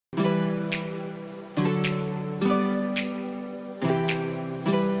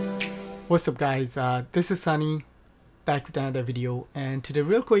What's up guys, this is Sunny back with another video, and today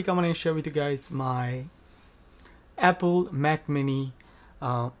real quick I'm going to share with you guys my Apple Mac Mini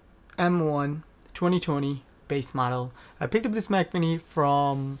M1 2020 base model. I picked up this Mac Mini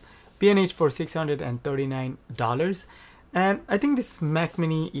from B&H for $639, and I think this Mac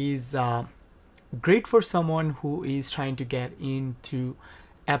Mini is great for someone who is trying to get into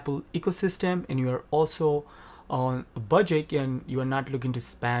Apple ecosystem and you are also on a budget and you are not looking to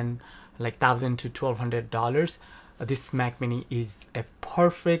spend like $1,000 to $1,200. This Mac Mini is a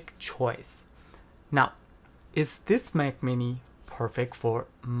perfect choice. Now, is this Mac Mini perfect for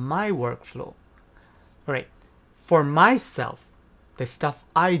my workflow? All right, for myself, the stuff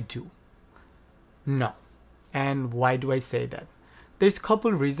I do, no. And why do I say that? There's a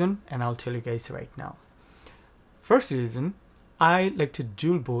couple reasons and I'll tell you guys right now. First reason, I like to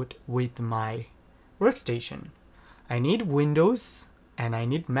dual boot with my workstation. I need Windows and I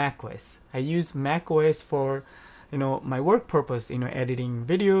need macOS. I use macOS for my work purpose, editing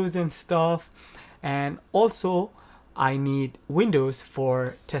videos and stuff, and also I need Windows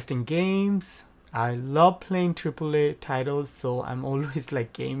for testing games. I love playing AAA titles, so I'm always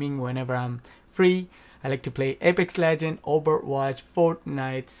like gaming whenever I'm free. I like to play Apex Legends, Overwatch,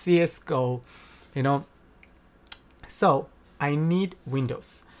 Fortnite, CSGO, so I need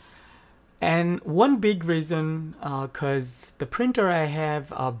Windows. And one big reason, because the printer I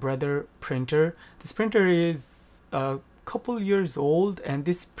have, a Brother printer, this printer is a couple years old and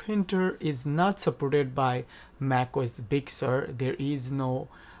this printer is not supported by macOS Big Sur. There is no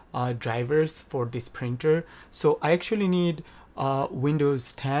drivers for this printer. So I actually need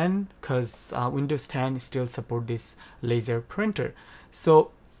Windows 10 because Windows 10 still support this laser printer.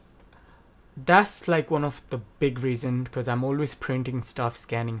 So that's like one of the big reasons, because I'm always printing stuff,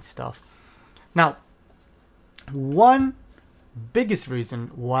 scanning stuff. Now, one biggest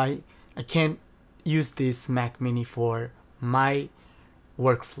reason why I can't use this Mac Mini for my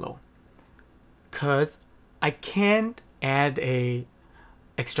workflow, because I can't add a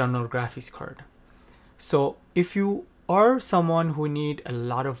external graphics card. So if you are someone who need a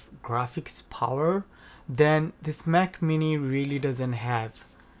lot of graphics power, then this Mac Mini really doesn't have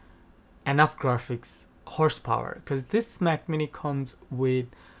enough graphics horsepower, because this Mac Mini comes with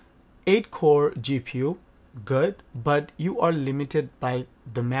 8-core GPU, good, but you are limited by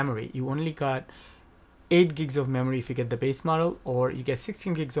the memory. You only got 8 gigs of memory if you get the base model, or you get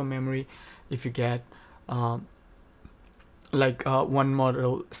 16 gigs of memory if you get one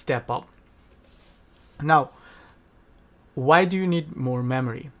model step up. Now, why do you need more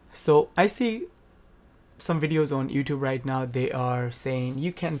memory? So I see some videos on YouTube right now. They are saying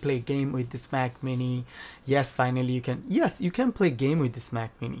you can play game with this Mac Mini. Yes, finally you can. Yes, you can play game with this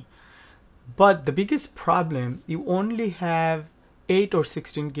Mac Mini. But the biggest problem, you only have 8 or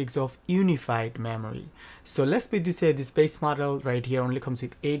 16 gigs of unified memory. So let's say this base model right here only comes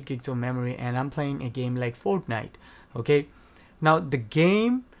with 8 gigs of memory and I'm playing a game like Fortnite. Okay, now the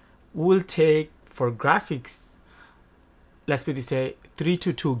game will take for graphics, let's say 3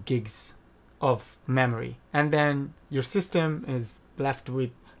 to 2 gigs of memory, and then your system is left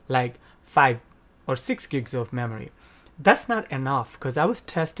with like 5 or 6 gigs of memory. That's not enough, because I was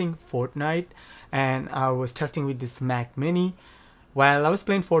testing Fortnite and I was testing with this Mac Mini while I was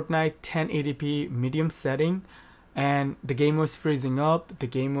playing Fortnite 1080p medium setting, and the game was freezing up, the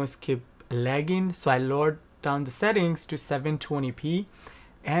game was keep lagging. So I lowered down the settings to 720p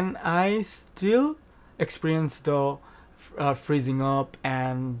and I still experienced the freezing up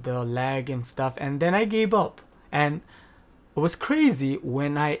and the lag and stuff, and then I gave up. And it was crazy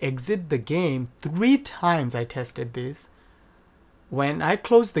when I exit the game. 3 times I tested this. When I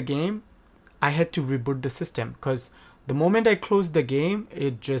closed the game, I had to reboot the system, because the moment I closed the game,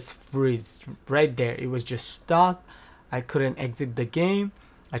 it just freeze right there. It was just stuck. I couldn't exit the game.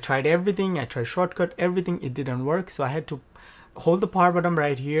 I tried everything. I tried shortcut, everything. It didn't work. So I had to hold the power button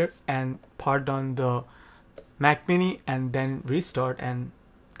right here and power down the Mac Mini and then restart, and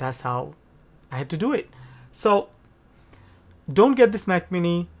that's how I had to do it. So don't get this Mac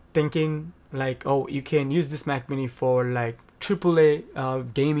Mini thinking like, oh, you can use this Mac Mini for like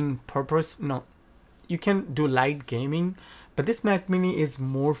AAA gaming purpose. No, you can do light gaming, but this Mac Mini is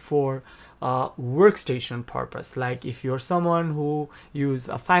more for workstation purpose. Like if you're someone who use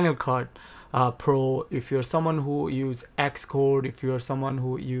a Final Cut Pro, if you're someone who use Xcode, if you're someone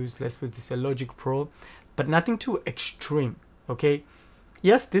who use, let's put this, a Logic Pro, but nothing too extreme. Okay,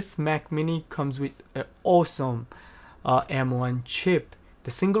 yes, this Mac Mini comes with an awesome M1 chip. The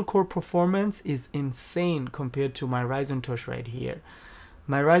single core performance is insane compared to my RYZENTOSH right here.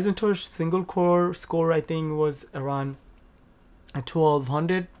 My RYZENTOSH single core score I think was around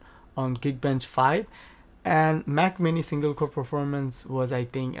 1200 on Geekbench 5, and Mac Mini single core performance was, I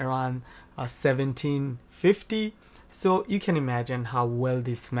think, around 1750. So you can imagine how well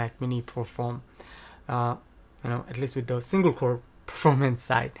this Mac Mini perform, at least with the single core performance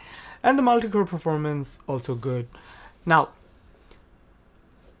side, and the multi-core performance also good. Now,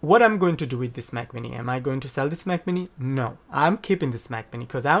 what I'm going to do with this Mac Mini? Am I going to sell this Mac Mini? No, I'm keeping this Mac Mini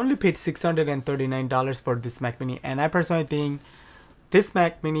because I only paid $639 for this Mac Mini, and I personally think this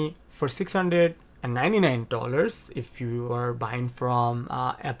Mac Mini for $699, if you are buying from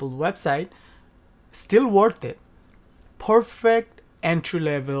Apple website, still worth it. Perfect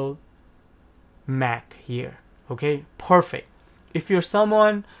entry-level Mac here, okay? Perfect. If you're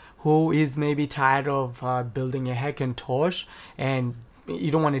someone who is maybe tired of building a Hackintosh and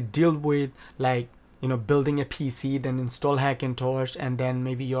you don't want to deal with building a PC, then install Hackintosh, and then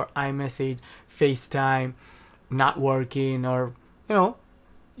maybe your iMessage, FaceTime not working, or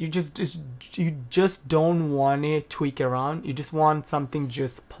you just don't want to tweak around. You just want something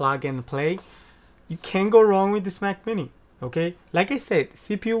just plug and play. You can't go wrong with this Mac Mini, okay? Like I said,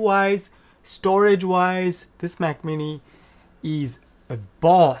 CPU wise, storage wise, this Mac Mini is a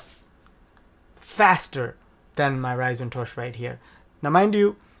boss, faster than my RYZENTOSH right here. Now mind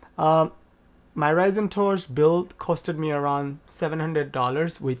you, my RYZENTOSH build costed me around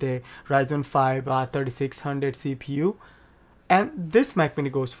 $700 with a Ryzen 5 3600 CPU, and this Mac Mini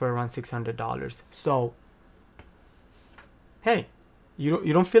goes for around $600. So hey,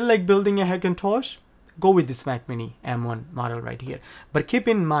 you don't feel like building a Hackintosh? Go with this Mac Mini M1 model right here. But keep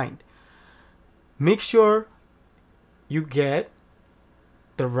in mind, make sure you get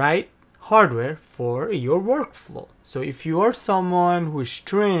the right hardware for your workflow. So if you are someone who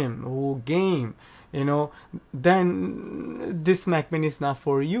stream, who game, then this Mac Mini is not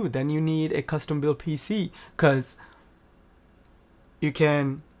for you. Then you need a custom built PC, because you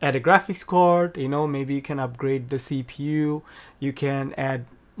can add a graphics card, maybe you can upgrade the CPU, you can add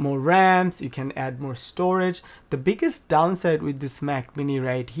more RAMs, you can add more storage. The biggest downside with this Mac Mini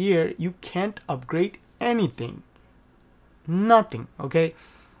right here, you can't upgrade anything. Nothing, okay?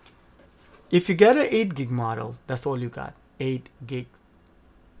 If you get an 8 gig model, that's all you got. 8 gig.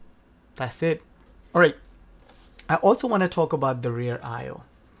 That's it. Alright. I also want to talk about the rear I/O.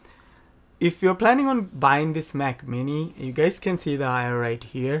 If you're planning on buying this Mac Mini, you guys can see the I/O right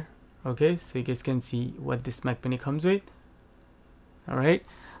here. Okay, so you guys can see what this Mac Mini comes with. Alright.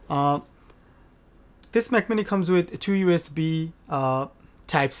 This Mac Mini comes with 2 USB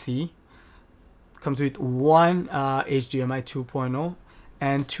Type-C. Comes with one HDMI 2.0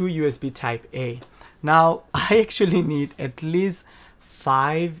 and 2 USB Type-A. Now, I actually need at least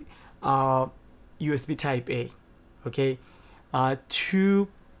 5 USB Type-A, okay? 2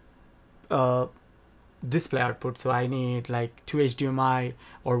 display output, so I need like 2 HDMI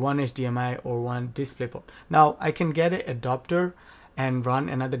or 1 HDMI or 1 display port. Now, I can get an adapter and run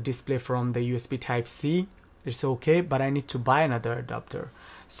another display from the USB Type-C. It's okay, but I need to buy another adapter.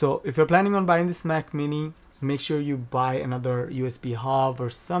 So if you're planning on buying this Mac Mini, make sure you buy another USB hub or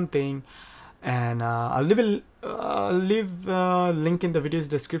something, and I'll leave a link in the video's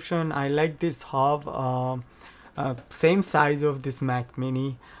description. I like this hub, same size of this Mac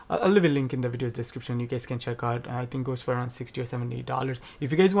Mini. I'll leave a link in the video's description. You guys can check out. I think it goes for around $60 or $70.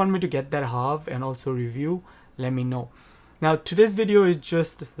 If you guys want me to get that hub and also review, let me know. Now, today's video is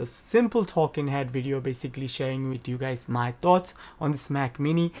just a simple talking head video, basically sharing with you guys my thoughts on this Mac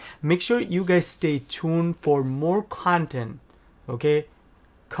Mini. Make sure you guys stay tuned for more content, okay,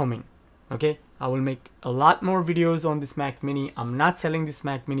 coming, okay? I will make a lot more videos on this Mac Mini. I'm not selling this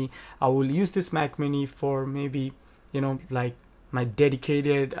Mac Mini. I will use this Mac Mini for maybe, like my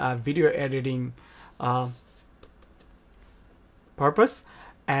dedicated video editing purpose.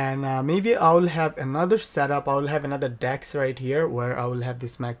 And maybe I will have another setup. I will have another DeX right here where I will have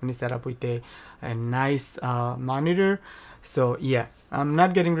this Mac Mini set up with a nice monitor. So yeah, I'm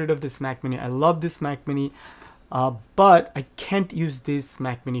not getting rid of this Mac Mini. I love this Mac Mini, but I can't use this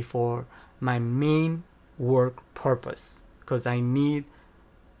Mac Mini for my main work purpose because I need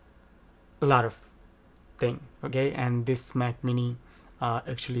a lot of things, okay? And this Mac Mini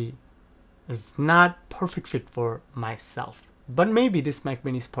actually is not perfect fit for myself. But maybe this Mac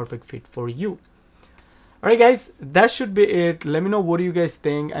Mini is perfect fit for you. Alright guys, that should be it. Let me know what do you guys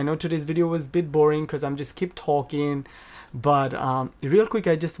think. I know today's video was a bit boring because I'm just keep talking. But real quick,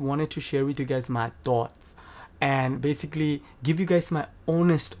 I just wanted to share with you guys my thoughts. And basically give you guys my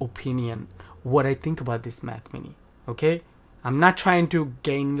honest opinion. What I think about this Mac Mini. Okay? I'm not trying to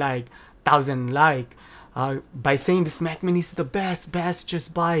gain like 1,000 likes. By saying this Mac Mini is the best,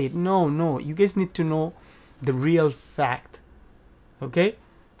 just buy it. No. You guys need to know the real fact. Okay,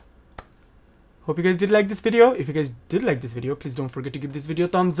 Hope you guys did like this video. If you guys did like this video, please don't forget to give this video a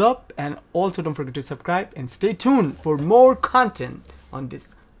thumbs up, and also don't forget to subscribe and stay tuned for more content on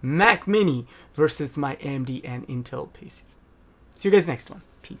this Mac Mini versus my AMD and Intel PCs. See you guys next one.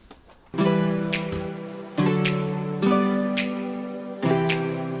 Peace.